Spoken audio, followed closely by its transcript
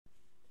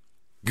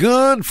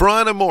Good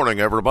Friday morning,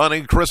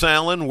 everybody. Chris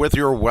Allen with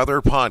your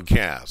weather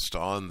podcast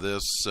on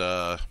this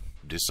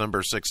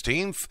December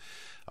 16th.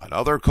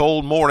 Another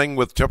cold morning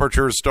with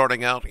temperatures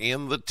starting out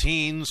in the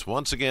teens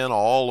once again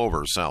all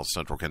over south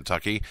central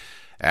Kentucky.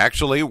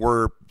 Actually,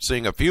 we're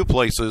seeing a few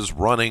places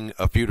running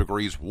a few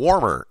degrees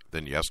warmer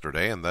than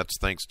yesterday, and that's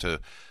thanks to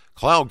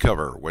cloud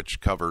cover,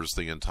 which covers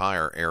the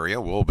entire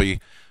area. We'll be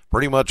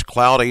pretty much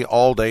cloudy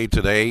all day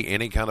today.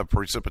 Any kind of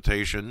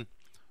precipitation,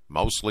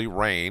 mostly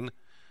rain,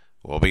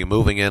 will be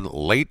moving in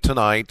late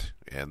tonight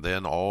and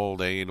then all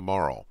day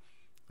tomorrow.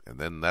 And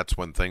then that's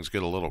when things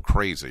get a little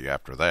crazy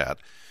after that.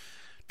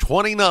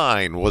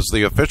 29 was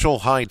the official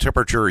high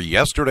temperature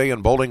yesterday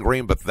in Bowling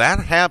Green, but that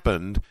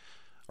happened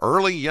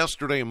early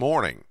yesterday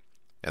morning.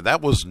 And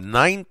that was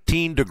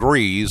 19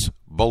 degrees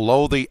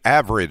below the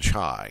average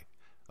high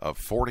of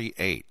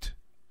 48.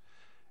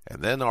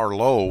 And then our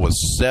low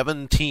was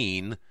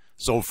 17.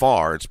 So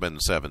far, it's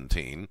been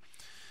 17.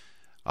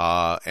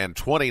 And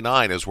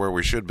 29 is where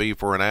we should be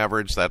for an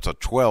average. That's a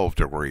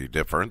 12-degree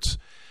difference.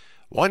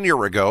 1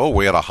 year ago,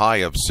 we had a high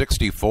of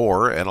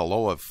 64 and a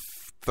low of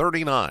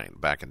 39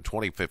 back in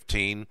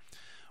 2015.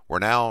 We're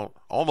now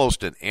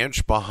almost an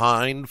inch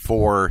behind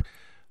for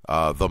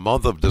the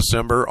month of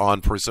December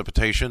on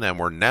precipitation, and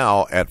we're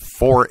now at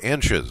 4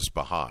 inches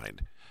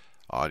behind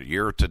on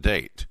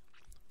year-to-date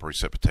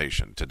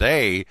precipitation.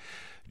 Today,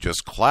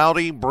 just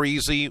cloudy,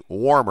 breezy,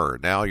 warmer.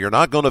 Now, you're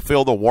not going to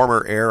feel the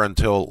warmer air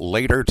until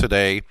later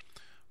today,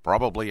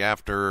 probably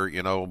after,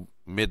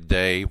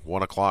 midday,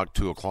 1 o'clock,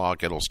 2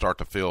 o'clock. It'll start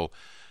to feel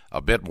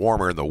a bit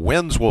warmer. The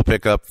winds will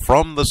pick up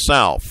from the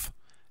south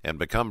and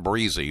become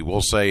breezy. We'll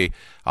say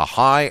a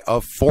high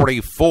of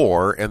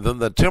 44, and then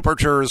the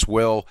temperatures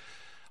will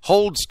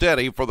hold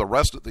steady for the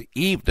rest of the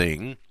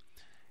evening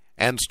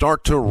and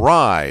start to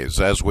rise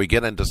as we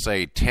get into,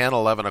 say, 10,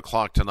 11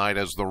 o'clock tonight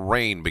as the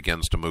rain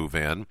begins to move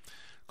in.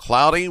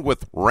 Cloudy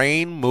with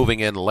rain moving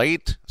in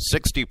late,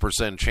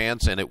 60%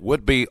 chance, and it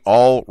would be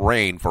all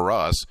rain for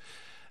us.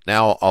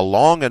 Now,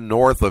 along and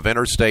north of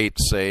Interstate,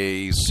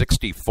 say,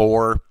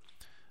 64,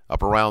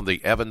 up around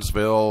the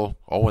Evansville,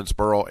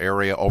 Owensboro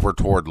area over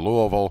toward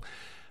Louisville,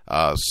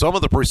 some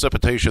of the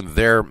precipitation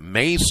there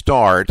may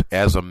start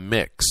as a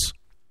mix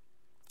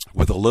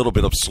with a little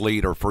bit of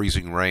sleet or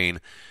freezing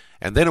rain,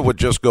 and then it would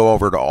just go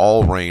over to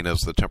all rain as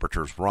the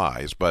temperatures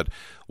rise. But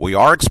we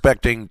are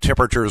expecting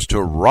temperatures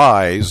to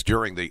rise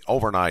during the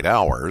overnight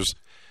hours.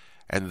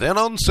 And then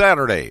on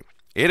Saturday,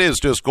 it is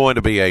just going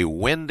to be a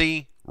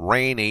windy,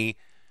 rainy,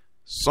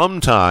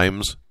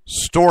 sometimes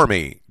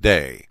stormy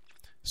day.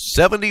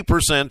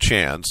 70%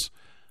 chance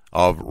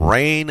of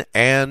rain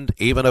and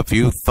even a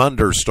few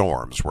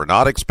thunderstorms. We're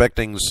not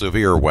expecting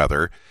severe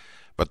weather,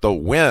 but the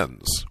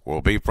winds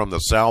will be from the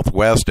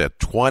southwest at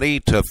 20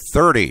 to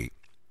 30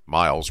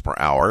 miles per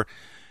hour,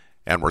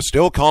 and we're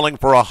still calling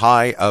for a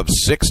high of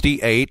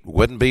 68.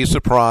 Wouldn't be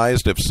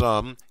surprised if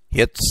some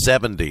hit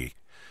 70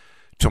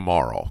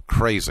 tomorrow.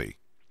 Crazy.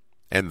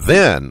 And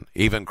then,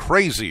 even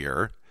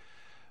crazier,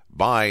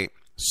 by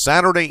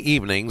Saturday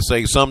evening,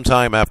 say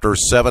sometime after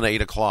 7,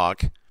 8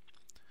 o'clock,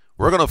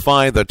 we're going to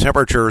find the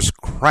temperatures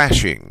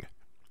crashing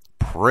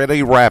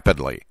pretty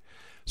rapidly.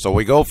 So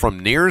we go from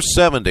near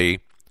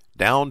 70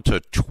 down to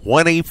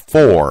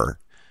 24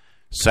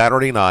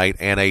 Saturday night,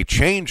 and a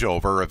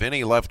changeover of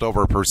any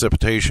leftover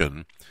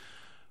precipitation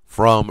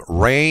from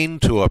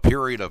rain to a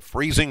period of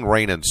freezing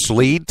rain and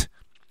sleet,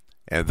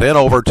 and then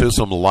over to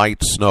some light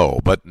snow.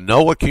 But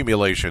no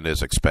accumulation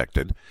is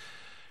expected.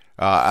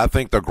 I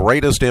think the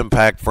greatest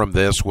impact from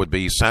this would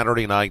be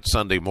Saturday night,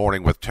 Sunday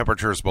morning with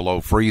temperatures below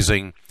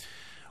freezing.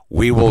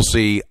 We will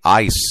see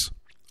ice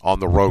on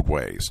the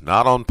roadways,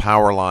 not on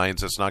power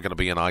lines. It's not going to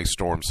be an ice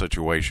storm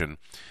situation.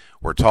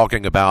 We're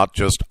talking about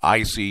just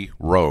icy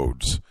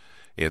roads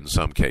in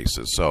some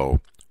cases. So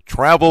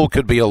travel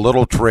could be a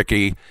little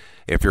tricky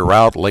if you're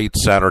out late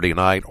Saturday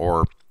night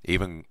or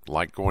even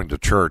like going to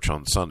church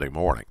on Sunday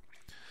morning.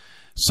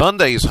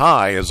 Sunday's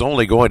high is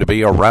only going to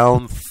be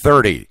around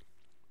 30,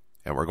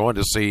 and we're going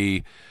to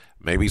see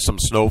maybe some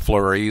snow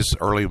flurries,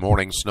 early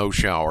morning snow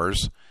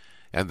showers,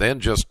 and then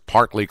just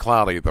partly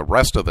cloudy the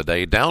rest of the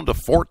day, down to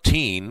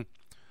 14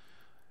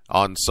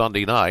 on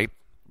Sunday night.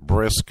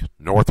 Brisk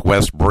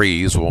northwest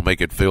breeze will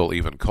make it feel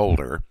even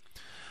colder.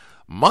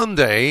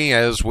 Monday,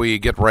 as we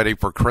get ready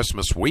for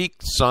Christmas week,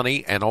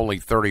 sunny and only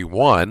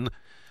 31.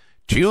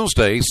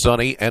 Tuesday,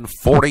 sunny and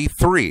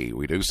 43.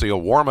 We do see a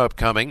warm-up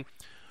coming.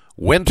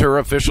 Winter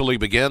officially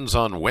begins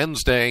on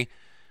Wednesday.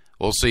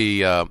 We'll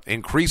see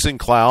increasing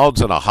clouds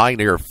and a high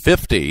near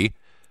 50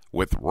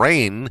 with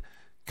rain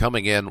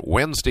coming in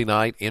Wednesday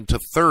night into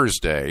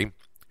Thursday.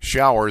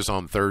 Showers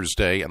on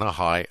Thursday and a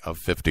high of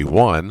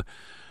 51.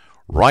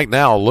 Right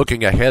now,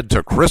 looking ahead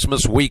to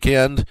Christmas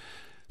weekend,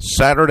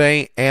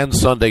 Saturday and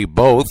Sunday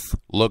both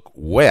look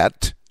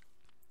wet,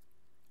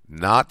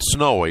 not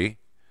snowy,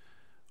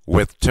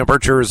 with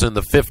temperatures in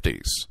the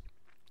 50s.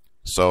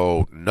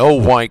 So no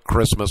white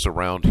Christmas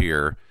around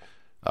here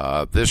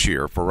this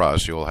year for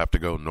us. You'll have to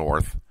go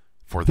north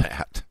for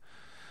that.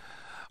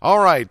 All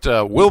right,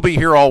 we'll be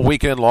here all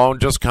weekend long,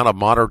 just kind of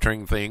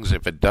monitoring things.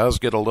 If it does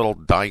get a little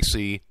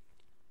dicey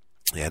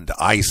and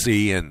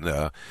icy,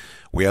 and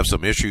we have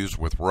some issues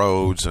with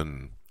roads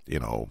and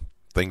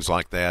things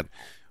like that,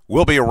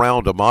 we'll be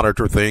around to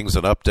monitor things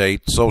and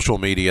update social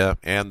media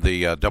and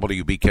the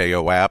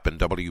WBKO app and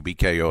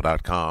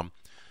WBKO.com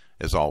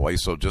as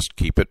always. So just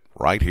keep it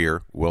right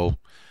here. We'll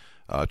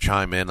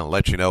chime in and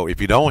let you know. If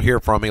you don't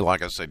hear from me,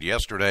 like I said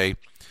yesterday,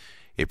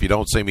 if you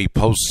don't see me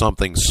post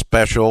something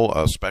special,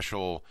 a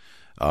special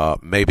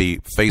maybe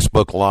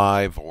Facebook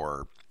Live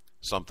or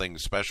something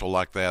special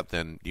like that,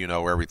 then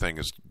everything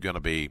is going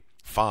to be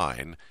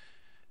fine.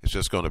 It's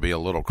just going to be a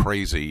little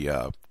crazy,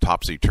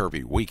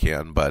 topsy-turvy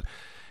weekend. But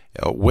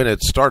when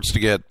it starts to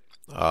get,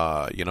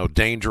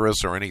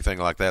 dangerous or anything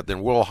like that,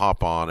 then we'll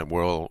hop on and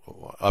we'll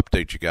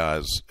update you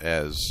guys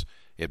as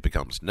it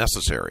becomes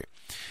necessary.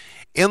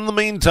 In the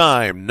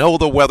meantime, know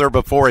the weather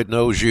before it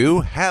knows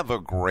you. Have a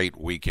great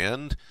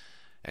weekend,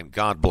 and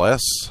God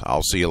bless.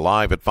 I'll see you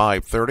live at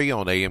 5:30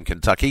 on AM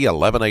Kentucky,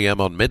 11 a.m.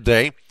 on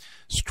midday,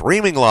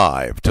 streaming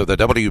live to the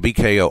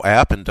WBKO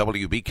app and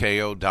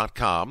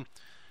WBKO.com.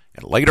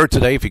 And later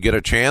today, if you get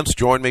a chance,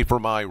 join me for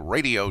my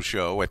radio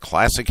show at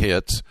Classic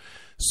Hits,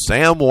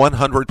 Sam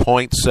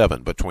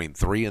 100.7 between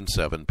 3 and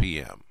 7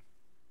 p.m.